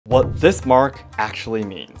what this mark actually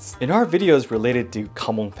means. In our videos related to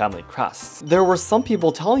Kamon family crests, there were some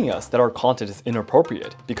people telling us that our content is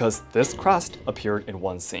inappropriate because this crest appeared in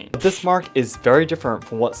one scene. But this mark is very different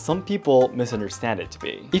from what some people misunderstand it to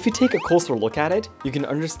be. If you take a closer look at it, you can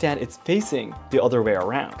understand it's facing the other way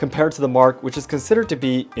around, compared to the mark which is considered to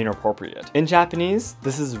be inappropriate. In Japanese,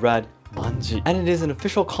 this is read Manji, and it is an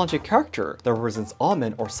official Kanji character that represents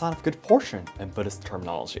omen or sign of good fortune in Buddhist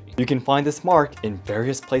terminology. You can find this mark in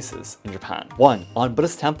various places in Japan. 1. On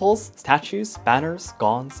Buddhist temples, statues, banners,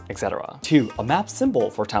 gongs, etc. 2. A map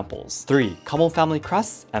symbol for temples. 3. Common family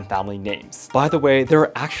crests and family names. By the way, there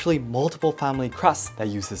are actually multiple family crests that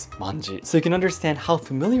use this Manji, so you can understand how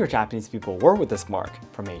familiar Japanese people were with this mark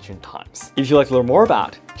from ancient times. If you'd like to learn more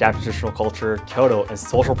about Japanese traditional culture, Kyoto, and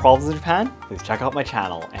social problems in Japan, please check out my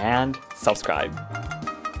channel and subscribe.